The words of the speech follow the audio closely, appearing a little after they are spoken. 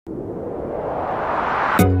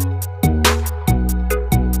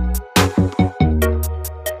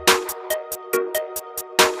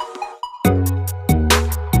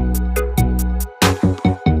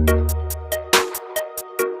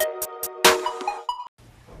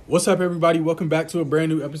What's up, everybody? Welcome back to a brand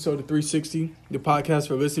new episode of 360, the podcast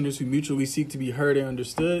for listeners who mutually seek to be heard and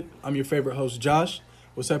understood. I'm your favorite host, Josh.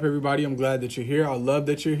 What's up, everybody? I'm glad that you're here. I love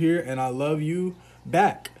that you're here, and I love you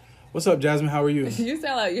back. What's up, Jasmine? How are you? You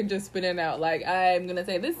sound like you're just spinning out. Like, I'm going to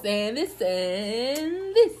say this and this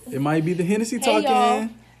and this. It might be the Hennessy Hey, talking. y'all.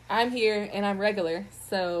 I'm here, and I'm regular.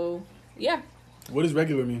 So, yeah. What does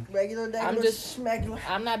regular mean? Regular, I'm just schmegular.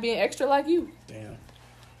 I'm not being extra like you. Damn.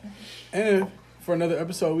 And for another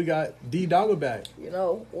episode, we got D Dogga back. You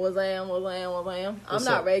know, was I am. I'm What's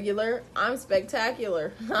not up? regular. I'm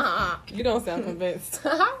spectacular. You don't sound convinced.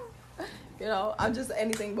 You know, I'm just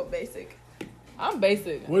anything but basic. I'm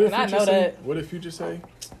basic. What did and I Future know say? that. What did Future say?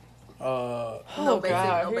 Oh, No basic,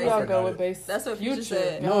 God. no Here basic. y'all go Got with it. basic. That's what Future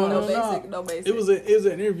said. No, No no, basic, no. no basic. It was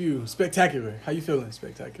an interview. Spectacular. How you feeling?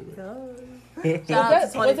 Spectacular. Shout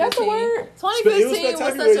out to Was that the 2015. word? 2015 was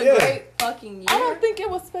spectacular, such a yeah. great fucking year. I don't think it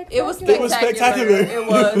was spectacular. It was It was spectacular. It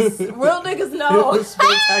was. Real niggas It know. was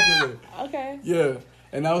spectacular. Okay. Yeah.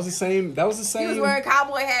 And that was the same. He was wearing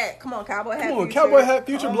cowboy hat. Come on, cowboy hat. Come on, Future. cowboy hat,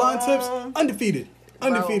 Future, blonde tips, Bro, undefeated.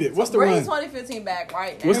 What's the bring run? 2015 back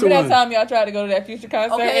right now. What's the Remember that one? time y'all tried to go to that Future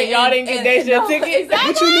concert Okay, and y'all didn't get Deja a ticket?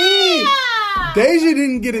 Exactly. What you mean? Deja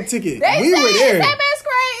didn't get a ticket. We were there. It's that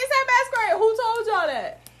masquerade. Who told y'all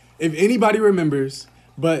that? If anybody remembers,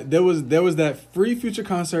 but there was that free Future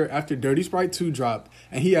concert after Dirty Sprite 2 dropped,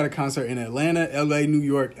 and he had a concert in Atlanta, LA, New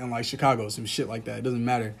York, and like Chicago, some shit like that. It doesn't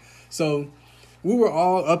matter. So we were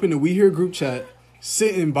all up in the We Here group chat,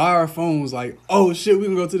 sitting by our phones like, oh shit, we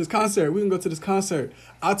can go to this concert.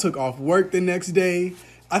 I took off work the next day.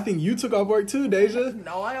 I think you took off work too, Deja.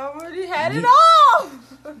 No, I already had it off.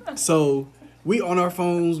 So we on our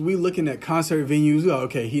phones, we looking at concert venues. Oh,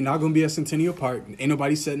 okay, he not gonna be at Centennial Park. Ain't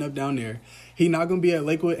nobody setting up down there. He not gonna be at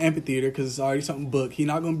Lakewood Amphitheater because it's already something booked. He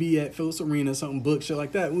not gonna be at Phillips Arena, something booked, shit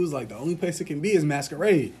like that. We was like, the only place it can be is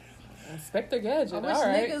Masquerade. Inspector Gadget. I All wish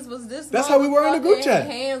right. niggas was this. That's how we were in the group motherfucking chat.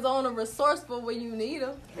 Hands on and resourceful when you need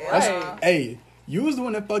them. Right. Hey, you was the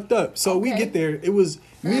one that fucked up. So we Okay. get there. It was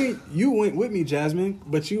me. You went with me, Jasmine,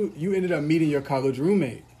 but you ended up meeting your college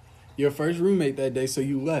roommate, your first roommate that day. So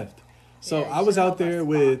you left. So Yeah, I was you out should there know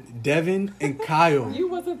with Devin and Kyle. You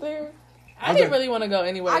wasn't there? I I didn't got- really want to go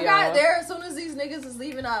anywhere. I got y'all. there as soon as these niggas is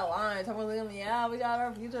leaving out of line. Talking about them, yeah, we got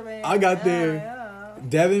our Future man. I got Yeah, there. yeah.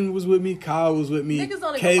 Devin was with me. Kyle was with me. Niggas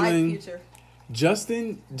don't even like Kaylin, Future.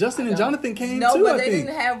 Justin, and Jonathan came No, too. but I they think.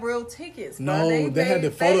 didn't have real tickets. Bro. No, they had the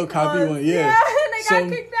fake photocopy one, yeah. and they got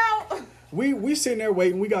So- kicked out. We sitting there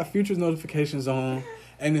waiting. We got Future's notifications on,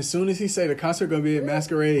 and as soon as he say the concert gonna be at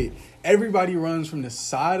Masquerade, everybody runs from the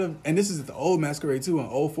side of, and this is at the old Masquerade too, on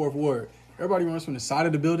Old Fourth Ward. Everybody runs from the side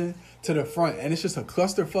of the building to the front, and it's just a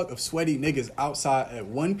clusterfuck of sweaty niggas outside at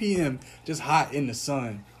 1 p.m. just hot in the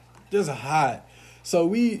sun, just hot. So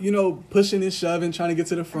we, pushing and shoving, trying to get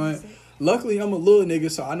to the front. Luckily, I'm a little nigga,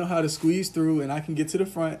 so I know how to squeeze through, and I can get to the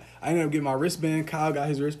front. I ended up getting my wristband. Kyle got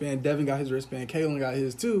his wristband. Devin got his wristband. Kaylin got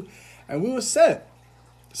his too. And we were set.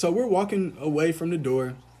 So we're walking away from the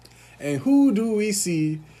door, and who do we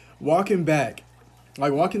see walking back?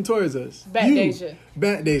 Like, walking towards us? Bat Deja.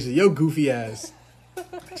 Bat Deja, your goofy ass.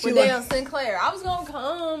 She With like, damn Sinclair. I was gonna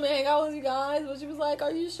come and hang out with you guys, but she was like,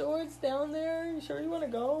 are you sure it's down there? You sure you wanna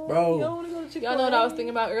go? Bro. You don't wanna go to Chick-fil-A? Y'all know what I was thinking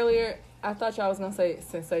about earlier? I thought y'all was going to say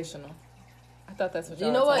sensational. I thought that's what y'all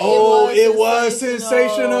You know were what? talking it was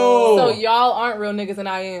sensational. about. So y'all aren't real niggas and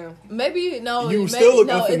I am. Maybe, no. You maybe, still look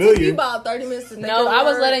no, It unfamiliar. took you about 30 minutes to think No, of the I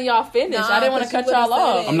was word. letting y'all finish. Nah, I didn't want to 'cause you cut y'all would've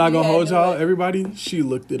said off. it. I'm not gonna You hold had y'all. to wait. Everybody, she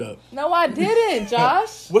looked it up. No, I didn't,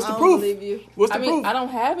 Josh. What's the I don't proof? believe you. What's the I mean, proof? I don't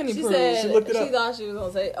have any She proof. said She looked it up. she thought she was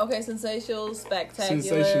gonna say, okay, sensational, spectacular,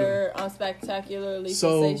 Sensational. spectacularly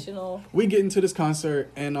So- sensational. We get into this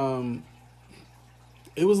concert, and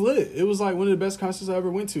it was lit. It was like one of the best concerts I ever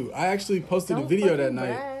went to. I actually posted a Don't video that fucking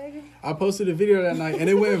night. brag. I posted a video that night, and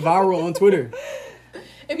it went viral on Twitter.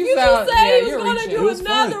 If You you sound- just said yeah, he was you're gonna reaching. do It was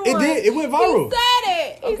another fun. one. It did. It went viral. He said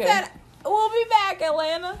it. He Okay. said, we'll be back,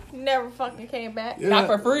 Atlanta. Never fucking came back. Yeah. Not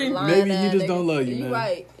for free. Lying Maybe he ass just nigga. don't love you, You man.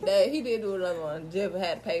 right. That he did do another one. Jib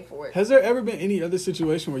had to pay for it. Has there ever been any other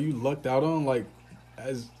situation where you lucked out on, like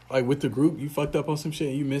with the group, you fucked up on some shit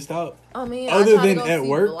and you missed out? I mean, Other I tried than to go at see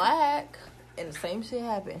work? Black, and the same shit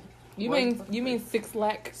happened. You mean 6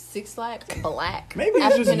 lakh? 6 Lakhs, Black, Maybe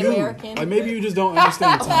it's just African you. American, Like, maybe you just don't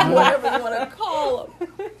understand time. whatever you want to call them.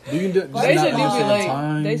 Do you just They not should do be understand late.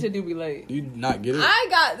 time? They should do be late. Do you not get it? I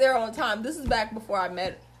got there on time. This is back before I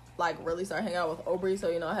met, really started hanging out with Aubrey. So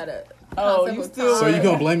I had to Oh, concept you of still- So time. you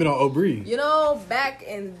gonna blame it on Aubrey? You know, back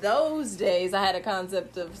in those days, I had a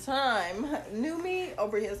concept of time. New me,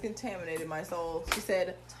 Aubrey has contaminated my soul. She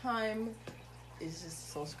said, time is just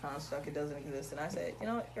a social construct. It doesn't exist. And I said, you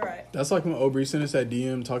know what? You're right. That's like when Aubrey sent us that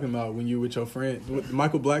DM talking about when you with your friend with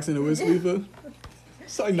Michael Blackson and Wiz Khalifa.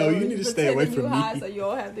 It's like, no, So you need to stay away pretending from you high, me. so you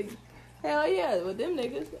don't have to. Hell yeah, with them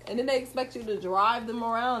niggas. And then they expect you to drive them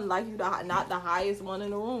around like you not the highest one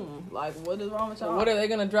in the room. Like, what is wrong with y'all? What are they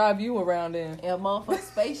gonna drive you around in? Yeah, motherfucking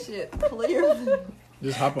spaceship. Clear.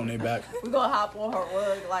 Just hop on their back. We gonna hop on her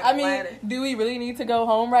rug like I mean, Aladdin. do we really need to go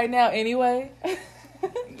home right now anyway?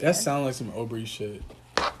 That sounds like some Aubrey shit.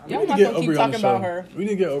 We Y'all need to not get gonna keep Aubrey on the talking show. about her. We need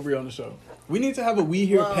to get Aubrey on the show. We need to have a We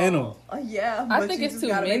Here Well, panel. Yeah, I but think you it's just too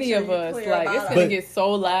gotta make many sure of you're us. clear Like, about it's it. gonna But get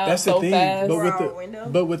so loud, That's the so thing. fast. But For our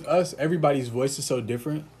window. with us, everybody's voice is so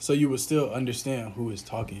different, so you would still understand who is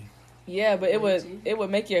talking. Yeah, but it would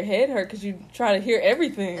make your head hurt because you try to hear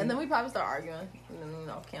everything. And then we probably start arguing. And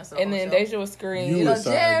then, cancel. And then Deja would scream. You You know, would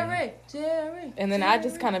start Jerry. And then I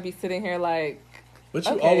just kind of be sitting here like, But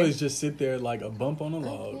you Okay. always just sit there like a bump on a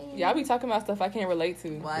log. y'all be talking about stuff I can't relate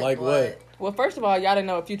to. Like what? Well, first of all, y'all didn't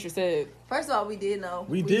know what Future said. First of all, we did know.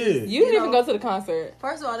 We did. You didn't even know, go to the concert.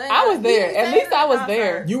 First of all, I was there. At least I was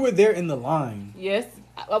there. You were there in the line. Yes,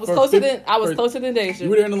 I was For closer fif- than for- closer than Deja. You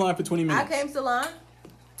were there in the line for 20 I minutes. came to the line.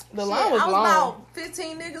 The Shit, line was I was long. about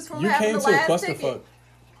 15 niggas from You having came the to a last clusterfuck. ticket.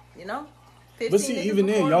 You know? 15 But see, niggas even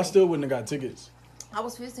then, before y'all me. still wouldn't have got tickets. I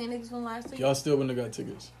was 15 niggas from the last ticket. Y'all still wouldn't have got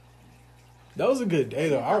tickets. That was a good day,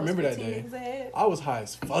 though. I was remember that 15 day. niggas ahead. I was high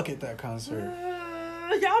as fuck at that concert.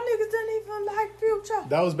 Y'all niggas didn't even like Future.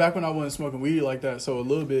 That was back when I wasn't smoking weed like that, so a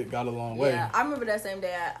little bit got a long way. Yeah, I remember that same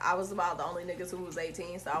day. I was about the only niggas who was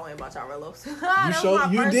 18, so I went and bought y'all Rellos.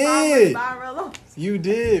 You did. Rellos. You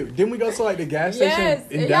did. Didn't we go to like the gas Yes,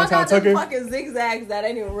 station in and y'all downtown got them Tucker? fucking zigzags that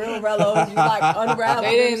ain't even real Rellos. You like unravel.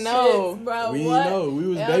 They didn't them know. shits, bro. We what? didn't know. We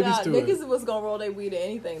was Hell babies nah, to niggas it. was gonna roll their weed to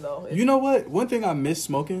anything though. You know what? One thing I miss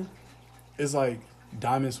smoking is like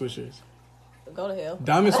diamond swishers. Go to hell.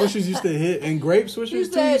 Diamond swishers used to hit, and grape You swishers too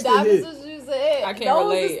said used to diamonds hit. was you said. I can't Those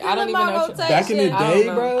relate. is still I don't in even my know what you- rotation. Back in the I don't day,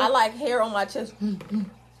 know. bro. I like hair on my chest.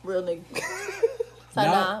 Real nigga. So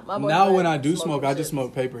Now, my now boyfriend when I do smoke smoke, them I just shits.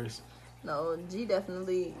 smoke papers. No, G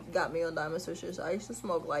definitely got me on diamond swishers. I used to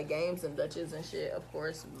smoke like games and Dutches and shit. Of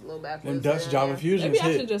course, a little backwards. Them Dutch here and Java there. Fusions Maybe I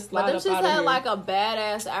should hit. just But slide them up shits out of had here. like a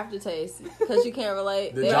badass aftertaste because you can't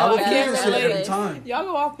relate. The They Java had a Fusions badass hit every aftertaste. time. Y'all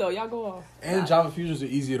go off though. Y'all go off. And Java Fusions are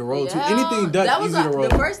easier to roll too. Yeah, Anything Dutch, that was easy to roll.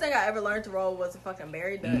 The first thing I ever learned to roll was a fucking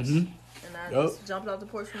berry Dutch. Mhm. And I Yup. just jumped off the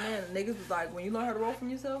porch from there. And niggas was like, when you learn how to roll from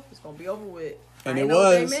yourself, it's gonna be over with. And I it ain't know what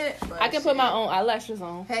they was. meant, but I can put shit. my own eyelashes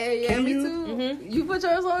on. Hey, yeah, Can me you? too. Mhm. You put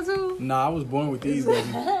yours on too? Nah, I was born with these, baby.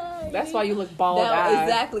 That's why you look bald That eyed.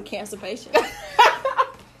 exactly cancer patient.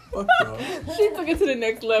 Fuck y'all. She took it to the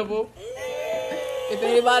next level. If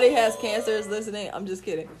anybody has cancer is listening, I'm just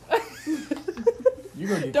kidding. You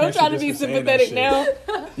gonna get Don't cancer try to just be for saying that sympathetic shit.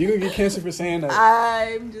 now. You gonna get cancer for saying that.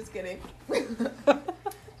 I'm just kidding.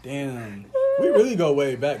 Damn. We really go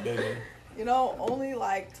way back, baby. You know, only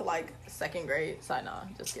like to like second grade. Sorry, nah,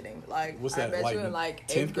 just kidding. Like, What's I that? bet like you in like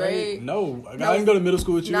 10th 8th grade. No, I No, didn't go to middle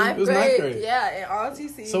school with you. It was ninth grade. Yeah, in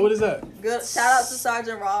ROTC. So what is that? Good. Shout out to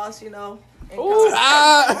Sergeant Ross. You know. in Ooh, college.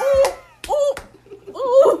 Ah!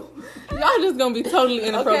 Ooh. Y'all just gonna be totally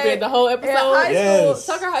inappropriate Okay. the whole In episode. high Yes.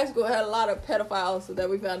 school, Tucker High School had a lot of pedophiles that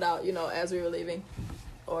we found out, you know, as we were leaving,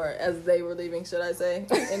 or as they were leaving, should I say,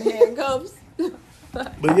 in handcuffs.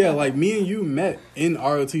 But yeah, like me and you met in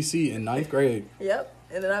ROTC in ninth grade. Yep.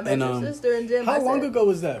 And then I met And, your sister in gym. How I long said, ago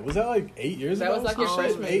was that? Was that like 8 years That ago? was like your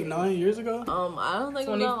freshman 8, 9 years ago? I don't think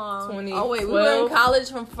 20 it was that long. 20, Oh wait, we were in 12.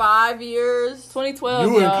 college for 5 years. 2012. You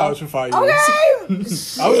were in y'all. college for 5 years.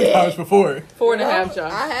 Okay. I was in college for 4. 4.5, y'all.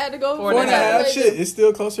 I had to go 4.5. Shit, it's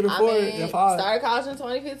still closer to 4 I mean, than 5. started college in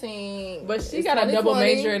 2015. But she It's got a double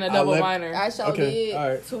 2020. major and a I double left- minor. I shall Okay, did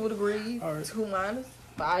alright. 2 degrees, Alright. 2 minus,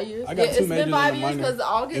 5 years. I got 2 it's majors been 5 and a years minor because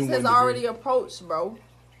August in has 1 already degree. approached, bro.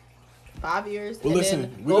 5 years. Well, and listen,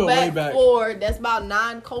 then we go way back. 4. That's about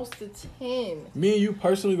 9 close to 10. Me and you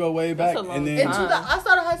personally go way back. That's a long And then, In time. I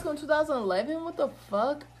started high school in 2011. What the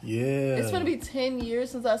fuck? yeah. It's gonna be 10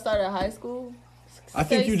 years since I started high school. I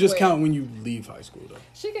think Say you just square. count when you leave high school, though.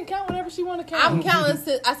 She can count whenever she want to count. I'm counting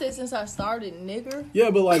since I said since I started, nigger.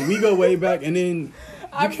 Yeah, but like we go way back, and then you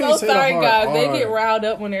I'm can't so say the sorry, hard guys. They R. get riled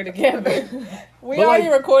up when they're together. We But, already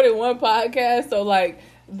like- recorded one podcast, so like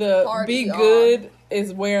the Party be on. good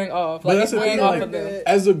is wearing off. But Like that's it's the thing, wearing off like, of them. Good.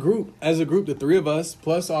 as a group, the 3 of us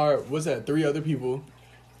plus our what's that? 3 other people.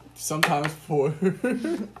 Sometimes 4.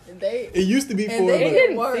 They It used to be And 4, they It but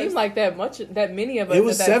didn't worse. seem like that many of us. it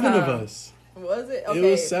was at that 7 of time. us. Was it? It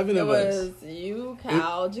Okay. was 7 of us. It was you,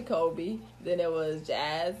 Kyle, Jacoby. Then it was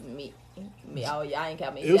Jazz, me. Oh, yeah, I ain't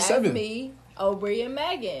count me. It was Jazz, 7. me, Aubrey, and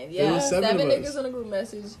Megan. Yeah, was 7 of niggas us. in a group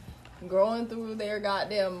message, growing through their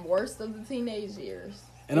goddamn worst of the teenage years.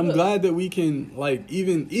 And I'm glad that we can, like,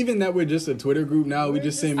 even that we're just a Twitter group now. We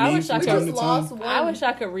just send I memes wish I from could- time to just lost time. one. I wish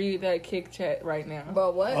I could read that kick chat right now.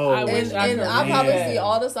 But what? Oh, I wish I and could I read probably that. see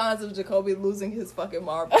all the signs of Jacoby losing his fucking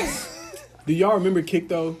marbles. Do y'all remember Kick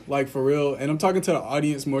though? Like for real? And I'm talking to the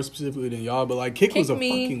audience more specifically than y'all, but like Kick was a Kick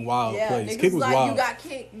me. fucking wild Yeah, place. niggas Kick was like, wild. you got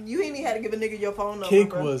kicked. You ain't even had to give a nigga your phone number. Kick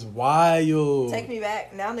bro. was wild. Take me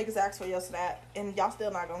back. Now niggas ask for your snap, and y'all still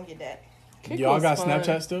not gonna get that. Kick Y'all was got fun.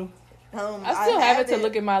 Snapchat still? I still have it to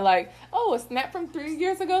look at my like. Oh, a snap from 3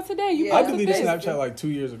 years ago today. You Yeah. I posted deleted this. Snapchat like 2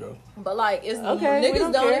 years ago. But like, it's Okay, we niggas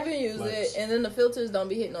don't don't care. even use Like- it, and then the filters don't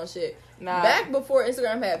be hitting on shit. Nah. Back before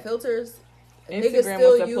Instagram had filters, niggas Instagram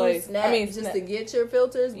still was the use place. Snap I mean, just Snap- to get your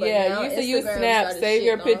filters. But Yeah, now you used to use Instagram Snap, started save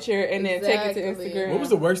your shitting on- picture, and then take it to Exactly. Instagram. What was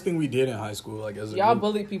the worst thing we did in high school? Like as a Y'all group?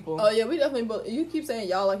 bully people. Oh yeah, we definitely. You keep saying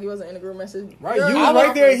y'all like he wasn't in a group message. Right, You're you an was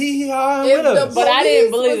right there. officer. He ha If with the us. But I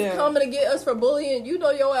didn't police bully was them. coming to get us for bullying, you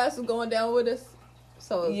know your ass was going down with us.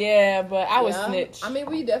 So Yeah, but I was yeah. snitch. I mean,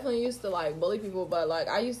 we definitely used to like bully people, but like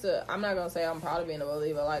I used to. I'm not gonna say I'm proud of being a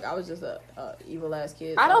bully, but like I was just a evil ass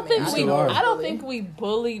kid. I don't mean, think You we. still are. I don't think we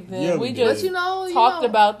bullied them. Yeah, we we just did. But you know, talked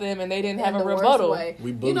about them, and they didn't have in a the worst rebuttal. way. We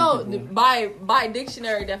You bully know, people. by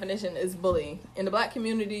dictionary definition is bullying. In the black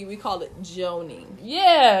community, we call it joning.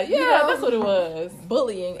 Yeah, You know? that's what it was.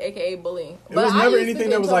 Bullying, aka bullying. It was I never used to anything get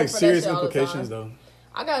that in was trouble like for that serious shit all the implications time. though.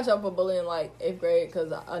 I got in trouble for bullying like 8th grade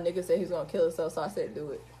because a nigga said he was gonna kill himself, so I said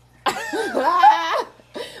do it.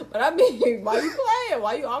 But I mean, why you playing?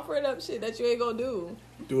 Why you offering up shit that you ain't gonna do?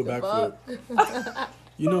 Do a The backflip. fuck?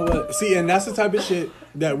 You know what? See, and that's the type of shit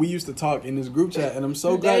that we used to talk in this group chat, and I'm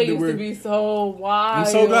so They glad that used to we're. be so wild. I'm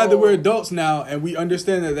so glad that we're adults now, and we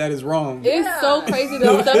understand that that is wrong. It's Yeah. so crazy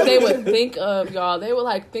the stuff they would think of, y'all. They would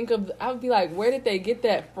like think of. I would be like, where did they get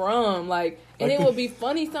that from? Like, and Like- it would be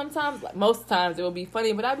funny sometimes. Like, most times it would be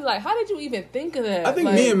funny, but I'd be like, how did you even think of that? I think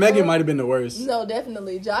like, me and Megan might have been the worst. No,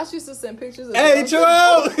 definitely. Josh used to send pictures of Hey, chill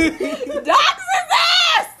out. Dox his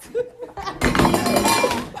ass.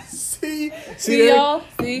 See See that? y'all.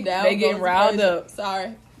 See, Now they getting goes riled crazy. up.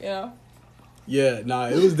 Sorry. Yeah. Yeah, nah,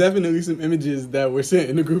 it was definitely some images that were sent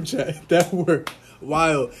in the group chat that were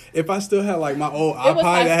wild. If I still had like my old It was iPod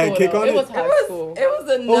high that had school, kick though. on It it. was high school. It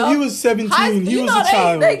was enough. Oh, he was 17. He you was know a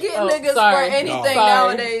child. They get Oh, niggas sorry. for anything No.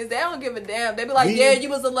 nowadays. They don't give a damn. They be like, We- yeah, you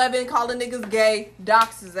was 11, calling niggas gay,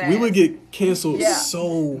 dox his ass. We would get canceled Yeah.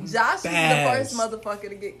 so Josh fast. is the first motherfucker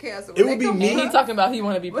to get canceled. It would be And me. he talking about he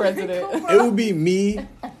want to be When they president. come It would be me,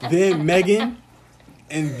 then Megan,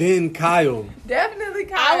 and then Kyle. Definitely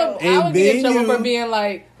Kyle. I would And be in then trouble you- for being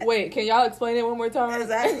like, wait, can y'all explain it one more time?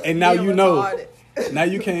 Exactly. And now Being you know. retarded. Now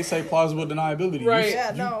you can't say plausible deniability. Right.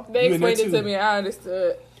 Yeah, no. They you in there explained it to too. me and I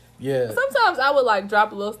understood. Yeah. Sometimes I would like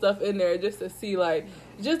drop a little stuff in there just to see like,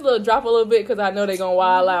 just drop a little bit because I know they gonna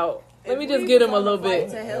wild out. Let me If just we get was them a on the little flight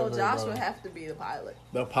bit. To hell, Whatever, Josh bro. would have to be the pilot.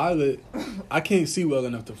 The pilot, I can't see well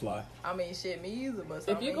enough to fly. I mean, shit, me either. But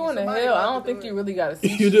If you're going to hell, I don't think you really gotta see.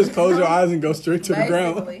 You just close your eyes and go straight to the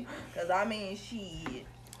ground. Basically, because I mean, shit,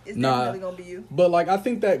 it's Nah. definitely gonna be you. But like I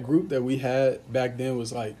think that group that we had back then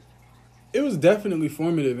was like, it was definitely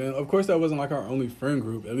formative, and of course that wasn't like our only friend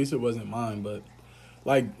group. At least it wasn't mine. But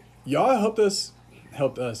like y'all helped us.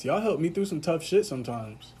 Y'all helped me through some tough shit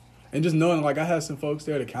sometimes, and just knowing like I had some folks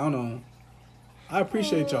there to count on. I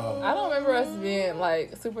appreciate y'all. I don't remember us being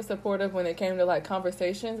like super supportive when it came to like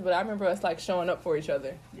conversations, but I remember us like showing up for each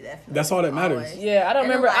other. Definitely. That's all that matters. Always. Yeah, I don't And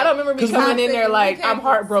remember. then, I don't remember me 'Cause coming in there Toxic- like we came I'm from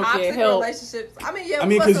heartbroken. toxic Help. relationships. I mean, yeah. I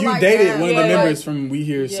mean, because because you dated one of the Yeah. members from We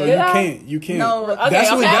Here, so Yeah. you can't. No, Okay,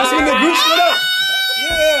 That's when the group split up.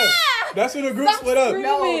 Yeah. Yeah, that's when the group Stop split up. screaming.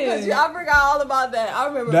 No, because I forgot all about that. I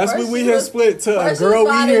remember. That's first when we she had was- split to a first she girl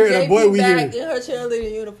was We finding Here and a JP boy We back Here. in her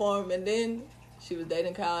cheerleading uniform, and then she was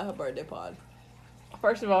dating Kyle at her birthday party.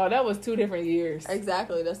 First of all, that was 2 different years.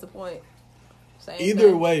 Exactly, that's the point. Same Either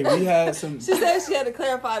thing. way, we had some. She said she had to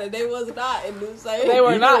clarify that they was not in the same. They were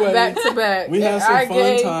Either not way, back to back. we had some I fun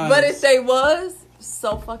gave- times. But if they was,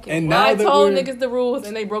 so fucking. And wild. now I that told we're- niggas the rules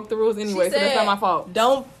and they broke the rules anyway, She so that's said, not my fault.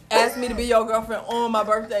 Don't ask me to be your girlfriend on my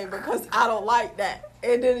birthday because I don't like that.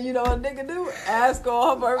 And then you know what a nigga do? Ask her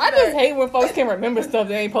on her birthday. I just hate when folks can remember stuff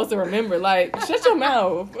they ain't supposed to remember. Like, shut your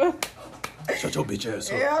mouth. Shut your bitch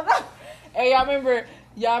ass up. Hell no. Hey, y'all remember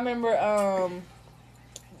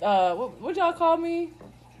what y'all call me?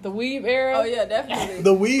 The weave era. Oh yeah, definitely.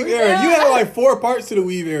 The weave era. You had like 4 parts to the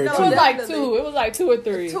weave era No, It too. was like Definitely. 2. It was like 2 or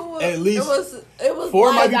 3. At least it was 4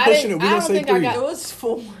 like, might be I pushing it. didn't- We I gonna don't say think I 3. got- It was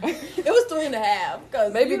 4. It was 3.5.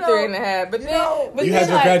 Cause Maybe you know, 3.5. But you then, know, but You then, had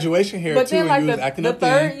your like, graduation hair But too, then, and like you was acting the up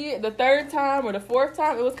then. the third time or the 4th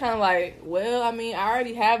time, it was kind of like, well, I mean, I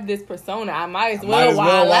already have this persona. I might as well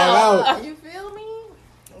wild out. You feel me?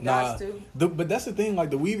 Nah, Got to. but that's the thing. Like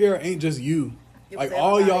the weave era ain't just you. It Like was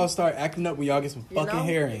all everybody. y'all start acting up when y'all get some You fucking know?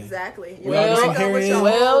 hair in. Exactly. When y'all get some break up hair with in. your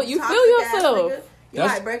Well, old you feel toxic ass yourself. nigga. You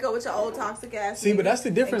That's- might break up with your old toxic ass. See, but nigga that's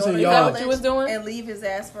the difference and go in to y'all. Is that what you was doing? and leave his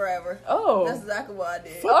ass forever. Oh. That's exactly what I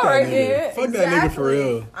did. Fuck All that right, nigga. then. Fuck that nigga for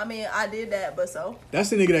real. I mean, I did that, but so That's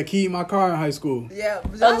the nigga that keyed my car in high school. yeah.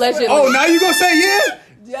 Allegedly. Oh, now you gonna say yeah?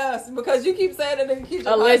 Yes, because you keep saying that nigga keeps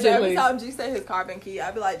your Allegedly. car. Every time G said his car been key,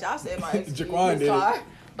 I'd be like, Josh said my ex keyed Jaquan his did it. car.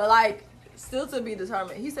 But like, still to be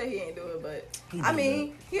determined. He said he ain't do it, but He I did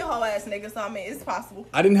mean, he a whole ass nigga, so I mean, it's possible.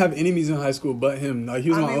 I didn't have enemies in high school but him. Like he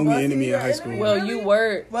was I my mean, only was he enemy in your high school. enemy? Well, Really? you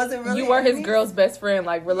were. Was it really? You were his enemies? girl's best friend.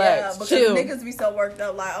 Like, Yeah, relax, because chill. niggas be so worked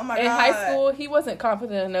up. Like, oh my In god. high school, he wasn't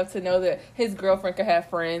confident enough to know that his girlfriend could have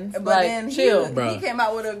friends. But like, then chill. he Bruh. came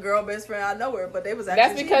out with a girl best friend out of nowhere, but they was actually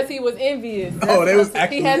That's because cheating. he was envious. Oh, they was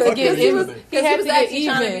actually He had to fucking get each in- other. He had to get actually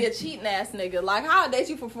trying to be even a cheating ass nigga. Like, how I date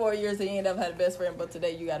you for 4 years and you ain't never had a best friend, but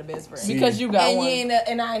today you got a best friend. See, because you got and one. you ain't,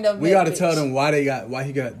 and I ain't never. We met a gotta tell bitch. them why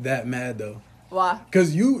he got that mad though. Why.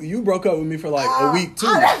 Cause you broke up with me for like a week too.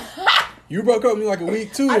 You broke up with me like a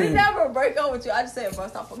week too. I didn't and never break up with you. I just said, bro,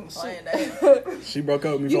 stop fucking playing that. She broke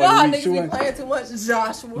up with me You for know like how a week. niggas She be wasn't- playing too much,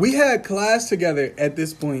 Joshua. We had class together at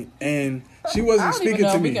this point, and she I wasn't don't even speaking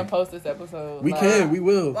know to if we me. can post this episode. We Like, can, we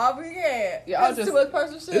will. Why we can't? Y'all That's just- too much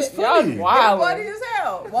personal shit. It's Y'all funny. wild. It's funny as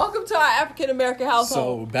hell. Welcome to our African American So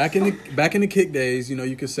household. back in the kick days, you know,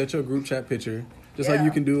 you can set your group chat picture just like Yeah.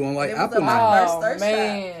 you can do on like It was Apple about now. thirst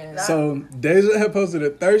man. trap. Nah. So Deja had posted a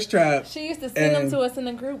thirst trap. She used to send them And- to us in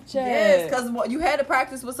the group chat. Yes, because you had to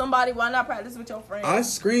practice with somebody. Why not practice with your friends? I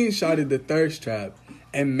screenshotted the thirst trap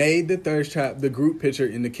and made the thirst trap the group picture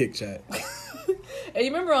in the kick chat. And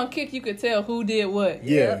you remember on Kick, you could tell who did what.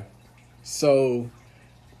 Yeah. So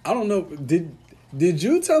I don't know. Did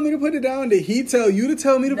you tell me to put it down? Did he tell you to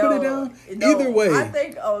tell me to put it down? No. Either way. I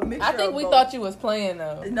think a mixture I think of we both. thought you was playing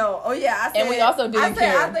though. No, oh yeah, I said, And we also didn't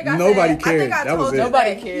care. I think Nobody I cared. think I That was told it. you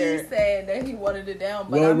Nobody that cared. He said that he wanted it down,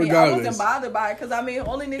 but Well, I mean, I regardless. wasn't bothered by it because I mean,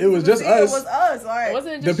 only niggas It was who just seen it us. was us. Like,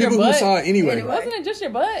 Wasn't it The just your people butt? who saw it anyway. Anyway. Wasn't it just your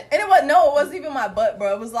butt? and it wasn't even my butt,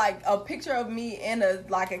 bro. It was like a picture of me in a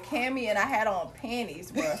cami, and I had on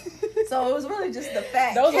panties, bro. So it was really just the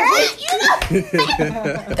fact. Those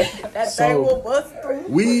That So, thing will bust through.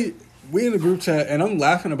 we in the group chat, and I'm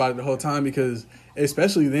laughing about it the whole time because,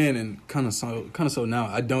 especially then and kind of so now,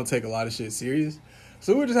 I don't take a lot of shit serious.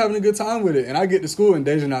 So we're just having a good time with it, and I get to school and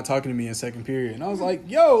Deja not talking to me in second period, and I was like,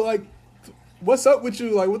 "Yo, like, what's up with you?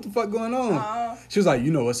 Like, what the fuck going on?" She was like, "You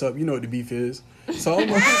know what's up? You know what the beef is." So I'm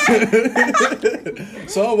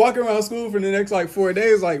so I'm walking around school for the next like 4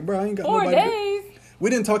 days, like, bro, I ain't got 4 nobody. days. We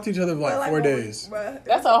didn't talk to each other for like 4 days.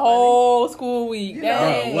 That's a whole school week. You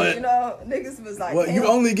Dang. know, what? you know, niggas was like, Well, you "Damn,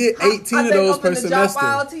 only get 18 I of think those I'm per finna drop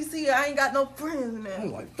semester. ILTC. I ain't got no friends in I there.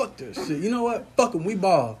 was like, fuck that shit. You know what? Fuck them. We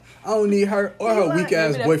ball. I don't need her or her You weak lying.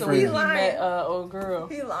 ass Maybe that's the week he boyfriend. met old girl.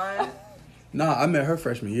 He lying. Nah, I met her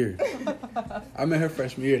freshman year. I met her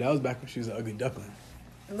freshman year. That was back when she was an ugly duckling.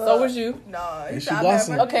 So was you. No, And she tried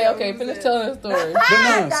blossomed. to have Okay, my finish shit. telling the story. But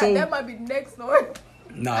nah, so that might be the next story.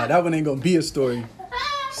 nah, that one ain't gonna be a story.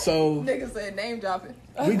 So Niggas said name dropping.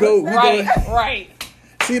 we go. Right.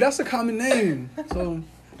 See, that's a common name. So,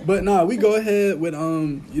 but nah, we go ahead with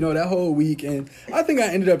that whole week, and I think I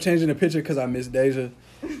ended up changing the picture because I missed Deja,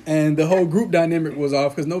 and the whole group dynamic was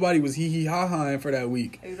off because nobody was hee hee ha haing for that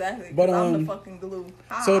week. Exactly. But, I'm the fucking glue.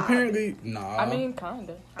 So apparently, nah. I mean,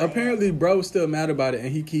 kinda. Apparently, bro was still mad about it, and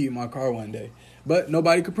he keyed my car one day, but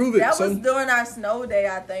nobody could prove it. that so was during our snow day,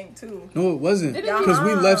 I think, too. no, it wasn't Didn't because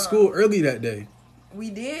we you? left school early that day. We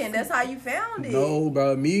did, and that's how you found it. No,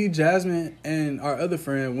 bro, me, Jasmine, and our other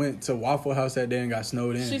friend went to Waffle House that day and got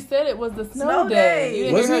snowed in. She said it was the snow, Snow day. day. You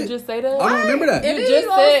didn't Was hear her it? just say that? I don't remember that. If You you just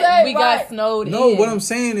gonna said say, we right. got snowed in. No, what I'm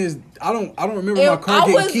saying is I don't remember my car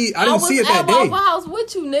getting keyed. I didn't see it that I was at day. Waffle House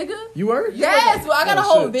with you, nigga. You were? Yes, well, I got Oh, a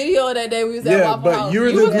whole shit. video of that day we was at Yeah, Waffle but House. you're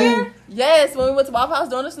You the was glue. there? Yes, when we went to Waffle House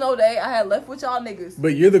during the snow day, I had left with y'all niggas.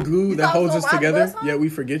 But you're the glue that thought I was holds us gonna ride the together, bus home? yet we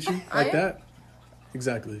forget you I like am. that.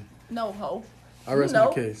 Exactly. No, ho. I rest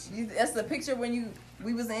my case. That's the picture when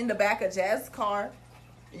we was in the back of Jazz's car.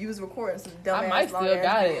 You was recording some dumbass I might long still ass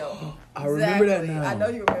got it. video. I remember that Exactly. now. I know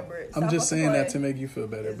you remember it. I'm Stop just fucking saying that playing. to make you feel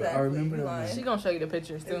better, but I Exactly. remember You that lying. now. She gonna show you the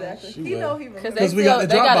pictures soon. Exactly. She He will. know he Because remember. they 'Cause we got the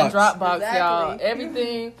they got a Dropbox. Dropbox, y'all. Exactly.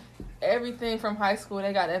 Everything everything from high school.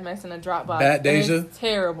 They got that mess in a Dropbox. Bad and Deja? It's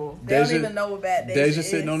terrible. They don't Deja- even know what bad Deja Deja is.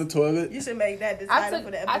 sitting on the toilet. You should make that the I title took,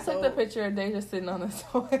 for the I episode. took the picture of Deja sitting on the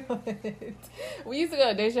toilet. We used to go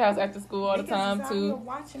to Deja house after school all the time too.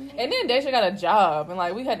 And then Deja got a job, and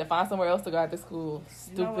like we had to find somewhere else to go after school.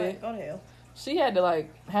 You know Stupid. what? Go to hell. She had to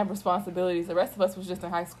like have responsibilities. The rest of us was just in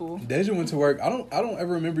high school. Deja went to work. I don't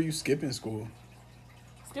ever remember you skipping school.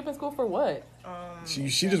 Skipping school for what? She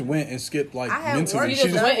just went and skipped like I had mentally. work You She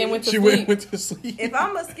just went and went to she sleep. went to sleep. If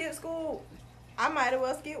I'm gonna skip school, I might as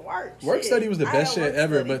well skip work. Work Shit. study was the I best had shit work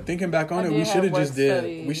ever, study. but thinking back on I it, did we have should have work just did.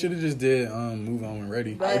 study. We should have just did move on when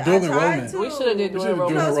ready. But Dual I tried enrollment. to. We should have did We dual should've enrollment.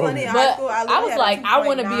 You know, it's funny. In high But school, I literally was had like, a I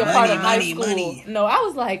want to be a 2.9. part of high Money, school. money. No, I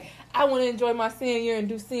was like, I want to enjoy my senior year and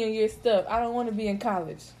do senior year stuff. I don't want to be in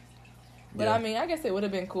college. But Yeah. I mean, I guess it would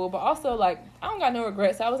have been cool. But also, like, I don't got no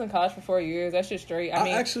regrets. I was in college for 4 years. That shit straight. I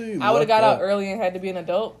mean, actually I would have got lucked out up. early and had to be an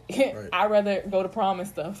adult. Right. I'd rather go to prom and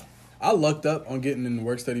stuff. I lucked up on getting in the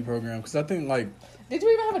work study program because I think like Did you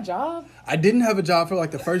even have a job? I didn't have a job for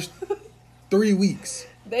like the first 3 weeks.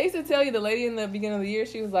 They used to tell you, the lady in the beginning of the year,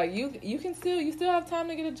 she was like, you still have time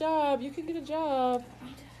to get a job. You can get a job.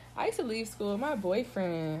 I used to leave school with my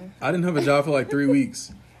boyfriend. I didn't have a job for like 3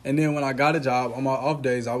 weeks. And then when I got a job, on my off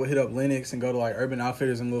days, I would hit up Lennox and go to like Urban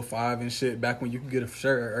Outfitters and Little Five and shit. Back when you could get a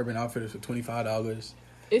shirt at Urban Outfitters for $25.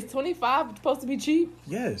 Is $25 supposed to be cheap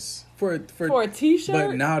Yes, for for a t-shirt?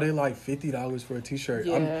 But now they're like $50 for a t-shirt.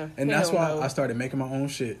 Yeah, and that's hell why no. I started making my own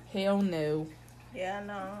shit. Hell no. Yeah,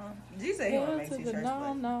 no. Did you say he want to Hell make to the t-shirts? no,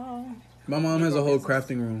 But no. My mom has a whole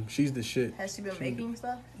crafting room. She's the shit. has she been making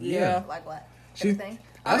stuff? Yeah. Like what? She- Everything?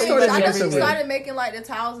 I mean, started I making know she stuff. started making like the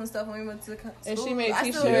towels and stuff when we went to school. And she made I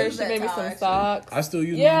still t-shirts. use She that made me towel, some actually. socks. I still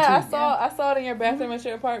use Yeah, mine I too. saw it in your bathroom at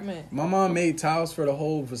your apartment. My mom made towels for the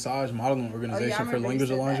whole Visage modeling Oh, yeah, I organization for remember you Language of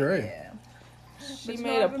said that, Lingerie. yeah. She But you made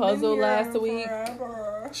a haven't been puzzle here last week.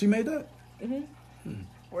 forever. She made that?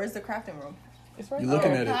 Where's the crafting room? It's right You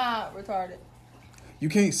looking there. at it. Ah, retarded. You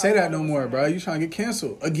can't say I that thought no it was more, on bro. there. You trying to get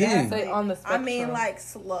canceled Yeah, again. say on the I spectrum. mean, like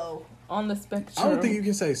slow. on the spectrum. I don't think you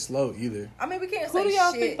can say slow either. I mean, we can't Who say do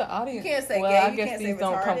y'all shit. think the audience? You can't say well, gay. I You guess can't these say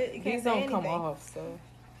don't come. retarded. You can't These say don't come anything. off. So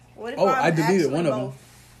What if Oh, I'm I deleted actually one of them. both?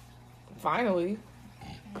 finally,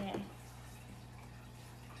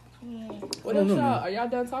 what I else don't know, y'all? man. Are y'all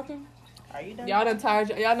done talking? Are you done? Y'all done tired?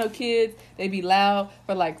 Y'all know kids. They be loud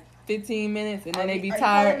for like 15 minutes and then they be Are you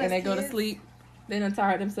tired calling and they us go to kids? sleep. They done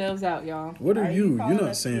tired themselves out, y'all. What are you? calling You're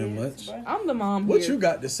not us saying kids, much. bro? I'm the mom What here. you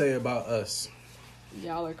got to say about us?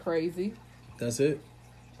 Y'all are crazy. That's it.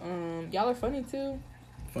 Y'all are funny too.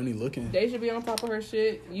 Funny looking. Deja be on top of her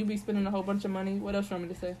shit. You be spending a whole bunch of money. What else you want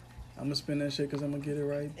me to say? I'm gonna spend that shit because I'm gonna get it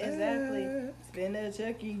right. Exactly. back. Spend that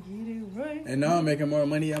check and get it right. And now I'm making more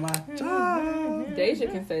money at my job. Deja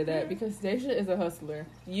can say that because Deja is a hustler.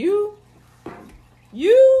 You.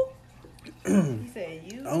 He said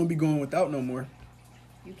you. I don't be going without no more.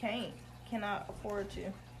 You can't. Cannot afford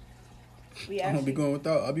to. We I don't actually. be going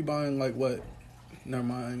without. I'll be buying like what? Never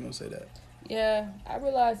mind. I ain't gonna say that. Yeah, I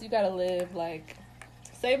realize you gotta live like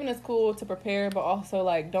saving is cool to prepare, but also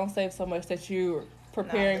like don't save so much that you're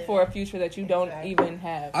preparing Not for a living. future that you don't Exactly. even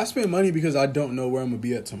have. I spend money because I don't know where I'm gonna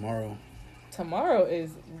be at tomorrow. Tomorrow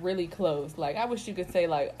is really close. Like I wish you could say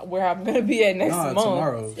like where I'm gonna be at next Nah, month.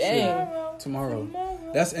 tomorrow. Dang. Tomorrow.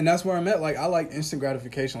 That's where I'm at. Like I like instant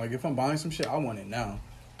gratification. Like if I'm buying some shit, I want it now.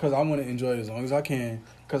 Cause I want to enjoy it as long as I can.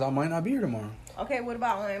 Cause I might not be here tomorrow. Okay, what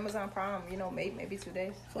about on Amazon Prime? You know, maybe 2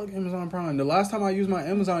 days. Fuck Amazon Prime. The last time I used my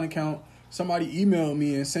Amazon account, somebody emailed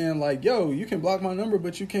me and saying like, "Yo, you can block my number,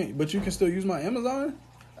 but you can still use my Amazon."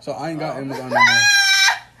 So I ain't got Amazon no more.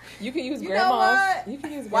 You can use You know grandma's. what? You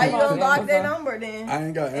can use Why you grandma's don't block their Amazon. number then? I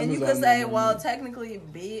ain't got Amazon. And you could say, no more. well, technically,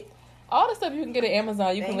 big. All the stuff you can get at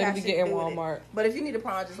Amazon, you They can ain't got literally shit get to in do with it. Walmart. But if you need a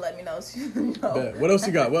Prime, just let me know. So you know. Bet. What else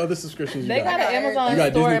you got? What other subscriptions you They got got? an Amazon You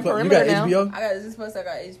got store Disney in Plus. You Perimeter got now. HBO. I got this plus. I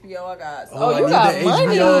got HBO. I got. Oh, I you need got the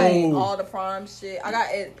money. HBO. all the Prime shit. I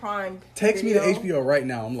got it Prime. Text me the Video. HBO right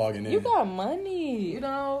now. I'm logging in. You got money. You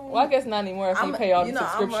know. Well, I guess not anymore if you pay all the I'm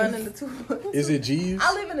subscriptions. running the two. Is it G's?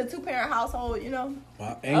 I live in a 2-parent household. You know.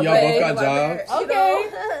 Wow. And y'all Okay. both got jobs. You Okay.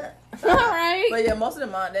 know? All right. But yeah, most of the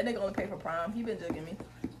month that nigga only pay for Prime. He been jugging me.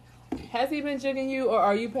 Has he been jigging you, or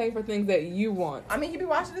are you paying for things that you want? I mean, he be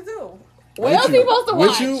watching it too. What else he supposed to watch?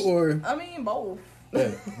 With you or? I mean, both.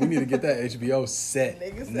 Yeah, we need to get that HBO set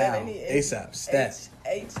Niggas said now. they need ASAP. Stat.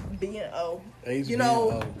 HBNO. HBO. You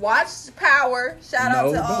know, watch Power. Shout out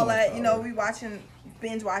No, to all don't that. watch You know, Power. we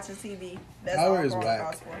binge watching TV. That's Power all is Cross whack.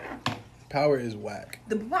 Cross for. Power is whack.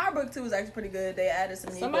 The Power Book 2 is actually pretty good. They added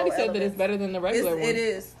some Somebody Negro said that it's elements. better than the regular one. It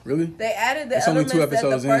is. Really? They added the It's only elements 2 that the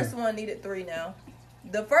episodes first in. one needed 3 now.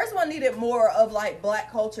 The first one needed more of like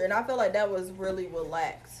black culture, and I feel like that was really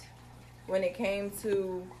relaxed. when it came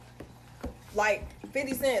to like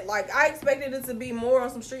 50 Cent. Like I expected it to be more on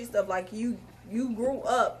some street stuff. Like you grew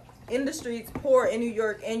up in the streets, poor in New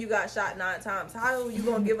York, and you got shot 9 times. How are you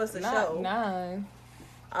gonna give us a show 9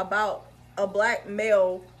 about a black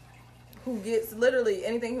male who gets literally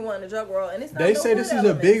anything he wants in the drug world? And it's not They no say this hood is a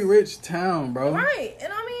elements. big rich town, bro. Right,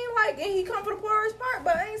 and I mean, like, and he come for the poorest part,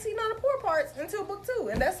 but I ain't seen none of the poor parts until book 2,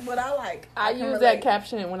 and that's what I like. I can used relate. that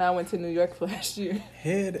caption when I went to New York last year.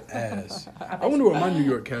 Head ass. I wonder what my New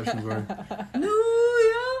York captions were. New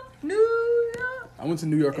York. I went to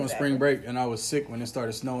New York on Exactly. spring break, and I was sick when it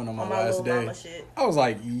started snowing on my On my last little day. mama shit. I was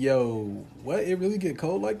like, yo, what? It really get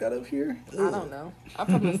cold like that up here? I don't know. I'm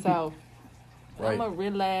from the South. Right. I'm a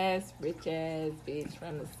real ass, rich ass bitch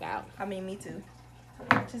from the South. I mean, me too.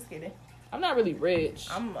 Just kidding. I'm not really rich.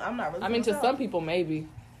 I'm not really. I mean, from to the some South. people, maybe.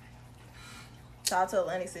 Shout out to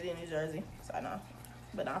Atlantic City, New Jersey. So I know,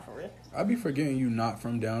 but not for real. I be forgetting you not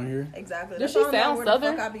from down here. Exactly. Does That's she why I don't know sound where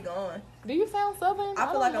Southern? the fuck I be going. Do you sound Southern?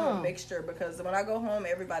 I feel like I'm don't a know. mixture because when I go home,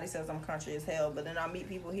 everybody says I'm country as hell. But then I meet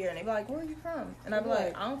people here and they be like, "Where are you from?" And I be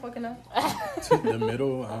like, "I don't fucking know." To the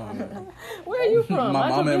middle. I don't know. Where are you from? My Mind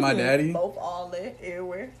your mama and my business. daddy. Both all lit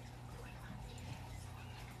everywhere.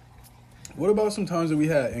 What about some times that we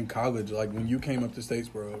had in college, like when you came up to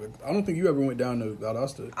Statesboro? I don't think you ever went down to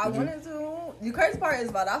Valdosta. I did you? wanted to. The crazy part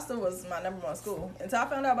is Valdosta was my #1 school. Until I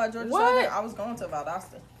found out about Georgia What? Southern, I was going to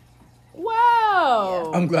Valdosta.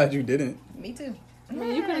 Wow. I'm glad you didn't. Me too. I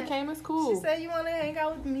mean, you could have came to She school. said, "You want to hang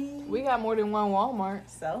out with me?" We got more than one Walmart.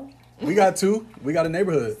 So, We got 2. We got a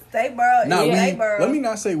neighborhood. Statesboro, Not we. Statesboro. Let me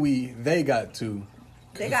not say we. They got 2.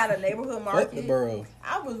 They got a neighborhood What market. the borough?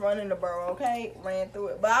 I was running the borough, okay? Ran through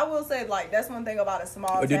it. But I will say, like, that's one thing about a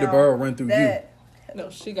small Or town. did the borough run through that, No,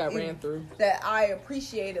 she got ran through. That I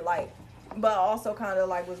appreciated, like, but also kind of,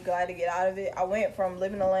 like, was glad to get out of it. I went from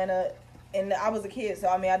living in Atlanta, and I was a kid, so,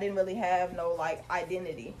 I mean, I didn't really have no, like,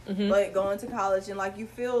 identity. Mhm. But going to college, and, like, you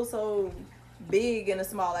feel so big in a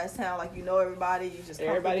small ass town, like you know everybody, you just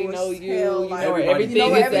Everybody comfortable know as you. hell, You like, know where Everybody- everything you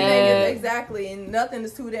know is everything at. is exactly, and nothing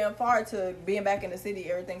is too damn far to being back in the city.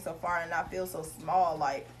 Everything's so far, and I feel so small.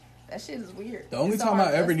 Like that shit is weird. The only It's a time hard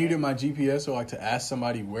I ever adjustment. needed my GPS or like to ask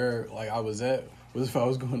somebody where like I was at was if I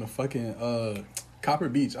was going to fucking Copper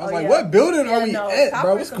Beach. I was Oh, like, yeah. what building Yeah, are we no, at, bro?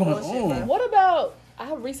 Copper's What's some going bullshit, on? man. What about,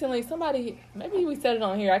 I recently, somebody, maybe we said it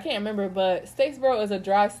on here, I can't remember, but Statesboro is a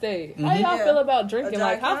dry state. How Mhm. y'all Yeah. feel about A drinking?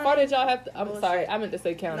 dry Like, how far county? did y'all have to, I'm Bullshit. sorry, I meant to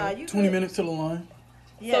say county. Nah, you 20 good. minutes to the line.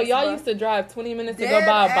 Yes, So y'all bro. used to drive 20 minutes to Dead go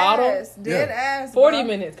buy a bottle? ass, dead Yeah. ass, 40 bro.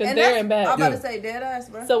 minutes, 'cause And there that's- and back. I'm about Yeah. to say dead ass,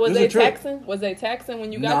 bro. So was It was they a trip. taxing? Was they taxing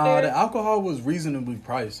when you got Nah, there? the alcohol was reasonably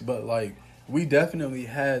priced, but like we definitely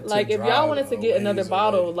had to Like, if y'all drive wanted to a get another ways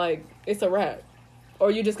bottle, away. like, it's a wrap. Or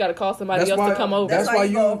you just got to call somebody That's else why- to come over. That's That's why why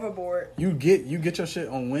you go you- overboard. you get your shit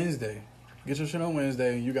on Wednesday. Get your shit on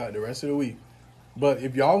Wednesday, and you got the rest of the week. But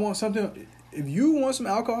if y'all want something, if you want some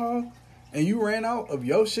alcohol, and you ran out of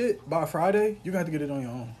your shit by Friday, you got to get it on your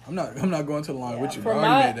own. I'm not going to the line Yeah. with you. I From already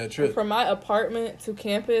my, made that trip. from my apartment to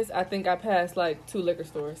campus, I think I passed like 2 liquor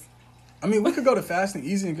stores. I mean, we could go to Fast and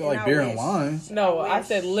Easy and get And like I beer wish. and wine. No, I wish.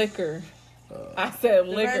 said liquor. I said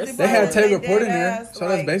liquor. crazy They part had was Taylor they Port in dead there, ass, so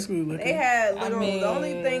that's like, basically liquor. They had I literal. The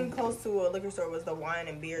only mean- thing close to a liquor store was the wine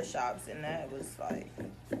and beer shops, and that was like,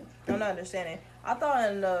 I'm not understanding. I thought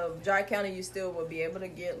in Dry County you still would be able to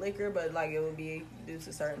get liquor, but like it would be due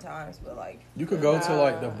to certain times. But like You could go to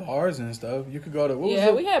like the bars and stuff. You could go to what was Yeah,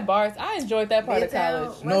 it? we had bars. I enjoyed that part of Midtown.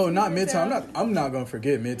 college. No, West not Midtown. Midtown. I'm not gonna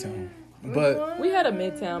forget Midtown. But We had a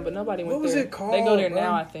Midtown, but nobody went What was there. it called, They go there bro?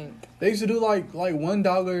 now, I think. they used to do like $1.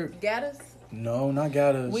 Gaddis, No, not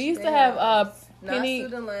Gatas. We used to have not penny.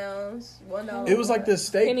 student lounge, $1. It was like the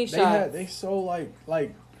steak. Penny they shots. they sold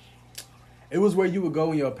like it was where you would go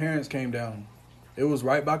when your parents came down. It was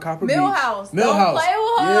right by Copper Beach. Millhouse. Millhouse. Don't play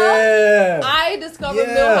with her. Yeah. I discovered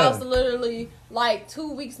Yeah. Millhouse literally like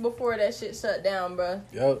 2 weeks before that shit shut down, bruh.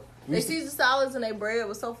 Yep. We They used, to, Caesar salads and their bread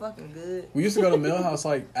was so fucking good. we used to go to Millhouse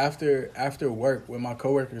like after work with my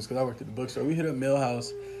coworkers because I worked at the bookstore. We hit up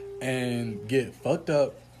Millhouse and get fucked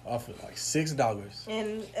up off of like $6.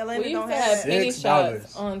 And Atlanta We used don't to have have that. penny $6.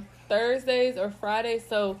 shots on Thursdays or Fridays.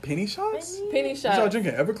 So Penny shots? penny Was y'all shots.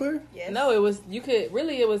 drinking Everclear? Yes. No, it was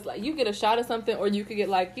it was like you get a shot of something, or you could get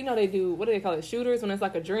like they do, what do they call it, shooters, when it's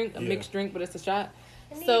like a drink, a Yeah. mixed drink, but it's a shot.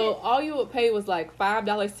 need So it. all you would pay was like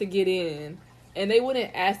 $5 to get in, and they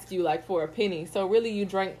wouldn't ask you like for a penny. So really, you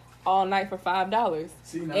drank all night for $5.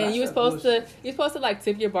 See, now And that's you're that supposed bullshit. to like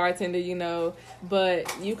tip your bartender,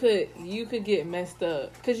 but you could get messed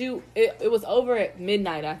up because it was over at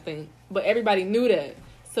midnight, I think, but everybody knew that.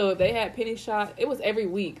 So if they had penny shot, it was every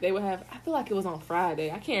week. They would have, I feel like it was on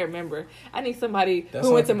Friday. I can't remember. I need somebody That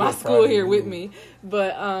who went sounds to like my a school Friday here with move. me.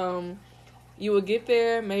 But you would get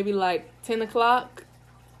there maybe like 10 o'clock,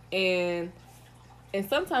 and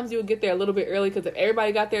sometimes you would get there a little bit early because if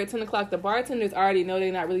everybody got there at 10 o'clock, the bartenders already know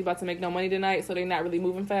they're not really about to make no money tonight, so they're not really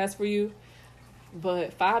moving fast for you.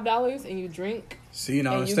 But $5 and you drink. See,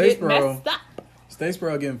 now in and you get messed up.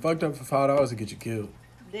 Statesboro getting fucked up for $5 to get you killed.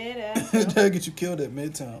 Dead ass. They'll get you killed at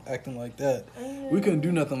Midtown acting like that. We couldn't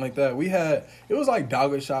do nothing like that. It was like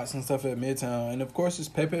dogger shots and stuff at Midtown. And of course, it's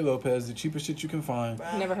Pepe Lopez, the cheapest shit you can find.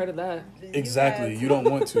 Bro. Never heard of that. Exactly. You don't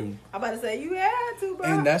want to. I'm about to say you had to, bro.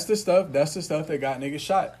 And that's the stuff that got niggas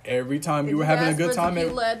shot. Every time you were having a good time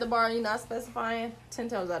at the bar and you're not specifying, 10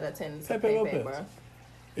 times out of 10 it's Pepe Lopez. bro.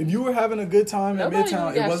 If you were having a good time at Nobody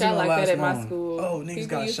Midtown, got it wasn't shot gonna like last that at long. my school. Oh, niggas People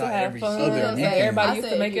got used to shot have every fun. other Yeah, weekend. everybody I used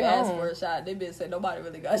said to make if you it asked home. for a shot, they bitch said nobody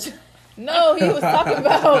really got shot. No, he was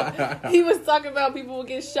talking about people would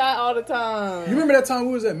get shot all the time. You remember that time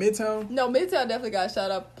we was at Midtown? No, Midtown definitely got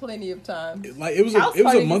shot up plenty of times. Like it was a parties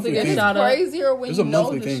monthly used to thing. get shot up. Crazier when It was you a know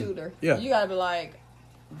monthly the thing. shooter. Yeah. You gotta be like,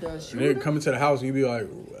 the And shooter? they'd come into the house and you'd be like,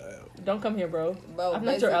 Don't come here, bro. Bro, I'm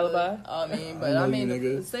not your basically, alibi. I mean, know you, the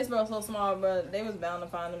nigga. Statesboro so small, but they was bound to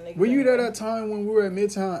find them niggas. were you there anyway. that time when we were at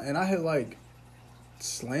Midtown and I had like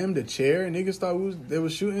slammed a chair and niggas thought they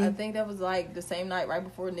was shooting? I think that was like the same night right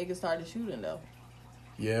before niggas started shooting though.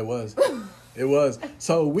 Yeah, it was. It was.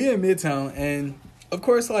 So we in Midtown and of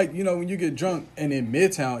course, like, you know, when you get drunk and in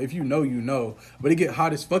Midtown, if you know, you know. But it get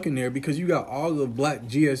hot as fuck in there because you got all the black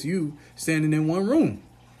GSU standing in one room.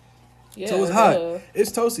 Yeah, So it's hot.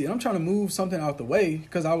 It's toasty. I'm trying to move something out the way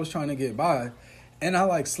because I was trying to get by. And I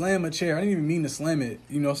like slam a chair. I didn't even mean to slam it.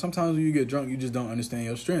 You know, sometimes when you get drunk, you just don't understand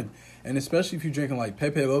your strength. And especially if you're drinking like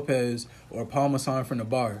Pepe Lopez or Paul Masson from the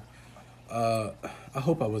bar. I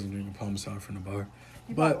hope I wasn't drinking Paul Masson from the bar.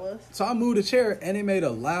 You probably But was. so I moved a chair and it made a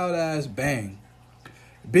loud ass bang.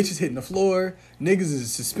 Bitches hitting the floor. Niggas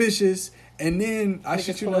is suspicious. And then I Niggas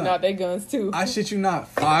shit you pulling not. out their guns too. I shit you not.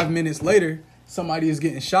 5 minutes later, somebody is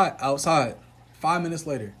getting shot outside. 5 minutes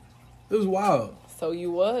later. It was wild. So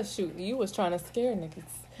you was shooting. You was trying to scare niggas.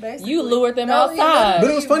 Basically. You lured them No, outside. yeah, But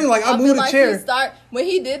it was funny, like, I moved feel a chair. When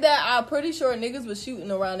he did that, I'm pretty sure niggas was shooting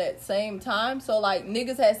around that same time. So, like,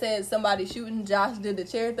 niggas had said somebody shooting. Josh did the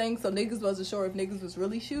chair thing, so niggas wasn't sure if niggas was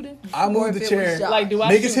really shooting. I or moved if the it was chair. Josh. Like, do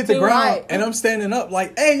I Niggas shoot hit the too? ground Right. and I'm standing up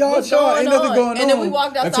like, hey, y'all, What's chill, ain't going nothing on? going on. And then we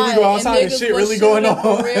walked Until we outside, go and outside and niggas shit was really going shooting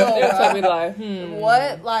on. for real, They'll bro. probably like,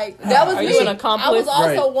 What? Like, that was Are me. you an I accomplice? was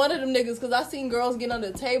also Right. one of them niggas because I seen girls get under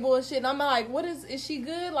the table and shit. And I'm like, what is she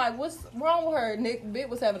good? Like, what's wrong with her? Nick Bit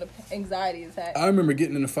was having an anxiety attack. I remember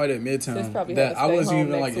getting in a fight at Sis Midtown probably that had to I stay wasn't home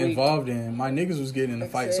even next like week. involved in. My niggas was getting in a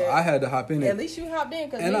fight, so Except- I had to hop in At it. least you hopped in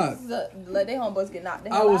because And let their homeboys get knocked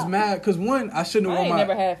the I hell was out. mad because one, I shouldn't I have ain't worn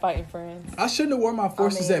never my had fighting friends. I shouldn't have worn my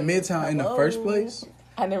forces I at mean, Midtown in the hello. first place.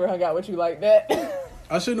 I never hung out with you like that.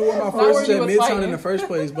 I shouldn't have worn my Not where forces you at was Midtown fighting. in the first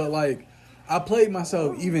place, but like I played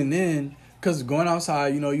myself even then because going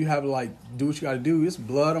outside, you know, you have to like do what you got to do. It's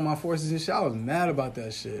blood on my forces and shit. I was mad about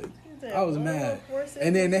that shit. I was mad.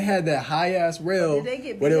 And then they had that high ass rail Did they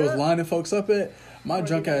get where they beat was up? lining folks up at. My Or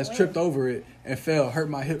drunk did they ass win? tripped over it and fell, hurt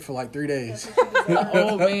my hip for like 3 days.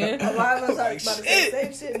 Oh man. A lot of us are about to say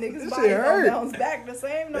the same shit. Niggas That body shit don't hurt. bounce back the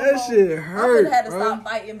same no That more. shit I hurt, would have had to bro. stop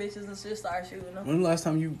fighting bitches and just start shooting them. When the last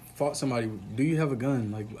time you fought somebody? Do you have a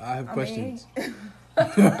gun? Like I have questions. I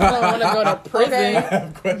don't want to go to prison. Okay. I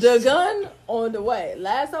have questions. The gun on the way.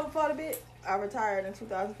 Last time I fought a bit, I retired in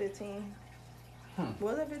 2015.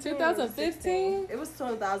 Was it 15? 2015? It was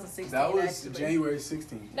 2016. That was actually. January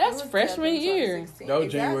 16th. That's It was freshman year. 2016. That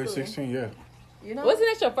was January Exactly. 16th, yeah. You know? Wasn't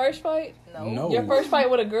that your first fight? No. Your first fight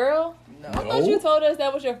with a girl? No. I thought you told us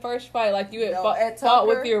that was your first fight. Like you had No, fought, at fought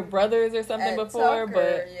with Tucker. your brothers or something At before,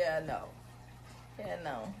 Tucker, yeah, no.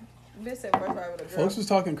 Bitch said first fight with a girl. Folks was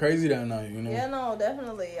talking crazy that night, you know. Yeah, no,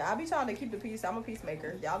 definitely. I be trying to keep the peace. I'm a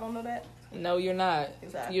peacemaker. Y'all don't know that? but no, you're not.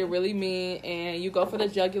 Exactly. You're really mean, and you go for the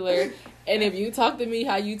jugular. And if you talk to me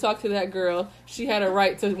how you talk to that girl, she had a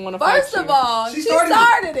right to want to fight First you. of all, She she started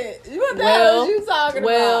started it. What the hell is you talking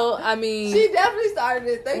well, about? I mean, She definitely started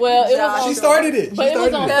it. Thank Well, you, it was Josh. on- She started it. but She it was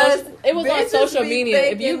started on it. social, it was on Bitches social be media.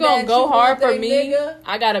 If you thinking gonna that go you hard want for they me, nigga.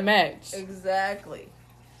 I got a match. Exactly.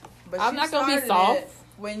 But I'm she not gonna be started soft. it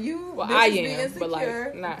When you Well, bitches I be am, insecure, but,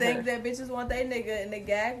 like, not think her. that bitches want they nigga, and the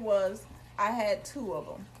gag was I had 2 of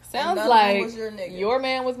them. Sounds none of them like was your nigga. your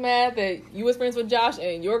man was mad that you was friends with Josh,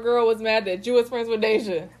 and your girl was mad that you was friends with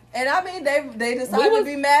Deja. And I mean, they We decided was- to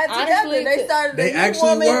be mad together. honestly, They started. They a actually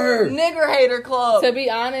woman were. nigger hater club. To be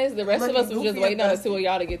honest, the rest of Looking us was just goofy waiting and on the two of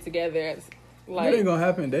y'all to get together. It's That like, ain't gonna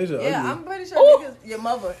happen. Deja ugly. Yeah, I'm pretty sure Ooh. niggas, your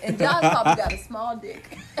mother and Josh probably got a small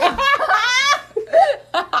dick.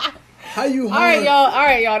 How you? All right,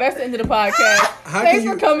 y'all. That's the end of the podcast. How Thanks can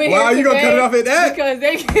you, for coming here. Why are you gonna cut it off at that? Because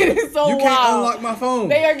they're getting so You wild. can't unlock my phone.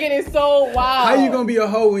 They are getting so wild. How you gonna be a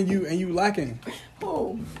hoe when you lacking?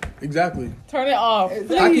 Oh. Exactly. Turn it off?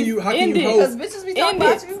 Exactly. How can you? How can End you it. hoe? Because bitches be talking End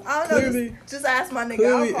about it. you. I don't know. Clearly- Just ask my nigga.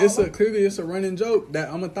 Clearly, I'll call him. it's a running joke that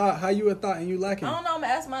I'm a thought. How you a thought and you lacking? I don't know. I'm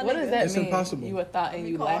gonna ask my What nigga. does that It's mean? impossible. You a thought and Let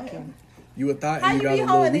me you call lacking. him. You a thought How and you you got be a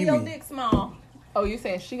little hoeing wee and your wee. dick small? Oh, you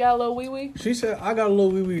saying she got a little wee wee? She said, "I got a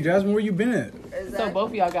little wee wee." Jasmine, where you been at? Exactly. So both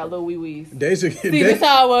of y'all got little wee wees. Deja, See, this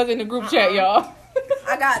how I was in the group chat, y'all.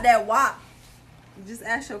 I got that wop. Just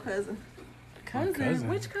ask your cousin. cousin.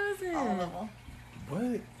 Which cousin? I don't know.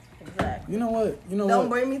 What? Exactly. You know what? Don't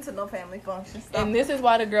bring me to no family function. Stop. And this is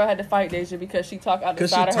why the girl had to fight Deja, because she talked out the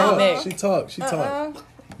Because she side of her neck. talked. She talked.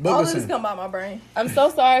 But All of this listen, come out my brain. I'm so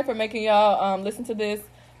sorry for making y'all listen to this.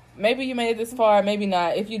 Maybe you made it this far, maybe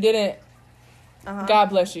not. If you didn't, Uh-huh. God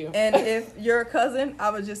bless you. And if you're a cousin, I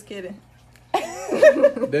was just kidding.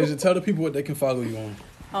 Deja, tell the people what they can follow you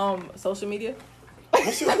on. Social media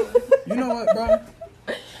You know what, bro?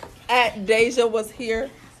 at Deja was here.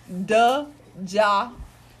 Ja.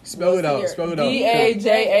 Spell it out. here. Spell it out.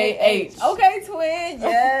 DAJAH. Okay, twin.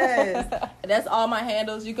 Yes. That's all my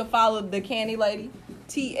handles. You can follow the Candy Lady.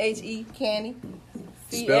 THE Candy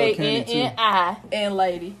Spell Candy too. CANNI. and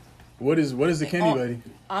Lady. What is the candy lady?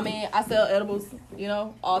 I mean, I sell edibles. You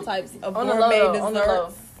know, all types of On the gourmet low, on the low.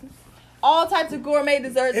 desserts. All types of gourmet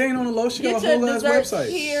desserts. It ain't on the low. She got Get a whole your ass desserts website.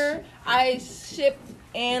 here. I ship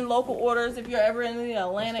and local orders. If you're ever in the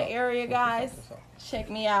Atlanta area, guys, check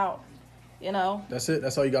me out. You know, That's it.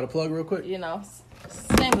 That's all you got to plug real quick. shameless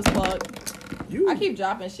plug. You. I keep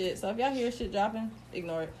dropping shit, so if y'all hear shit dropping,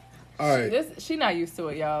 ignore it. All right. She not used to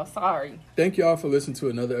it, y'all. Sorry. Thank y'all for listening to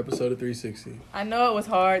another episode of 360. I know it was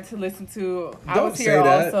hard to listen to. I Don't was here say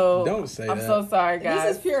that. also. Don't say I'm that. so sorry, guys.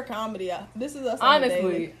 This is pure comedy. This is us. on the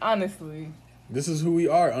daily. Honestly. This is who we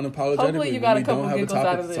are, unapologetically. Hopefully you when got we a couple don't have a giggles out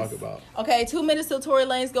topic of to talk this. about. Okay, 2 minutes till Tory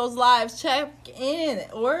Lanez goes live. Check in,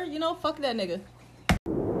 or fuck that nigga.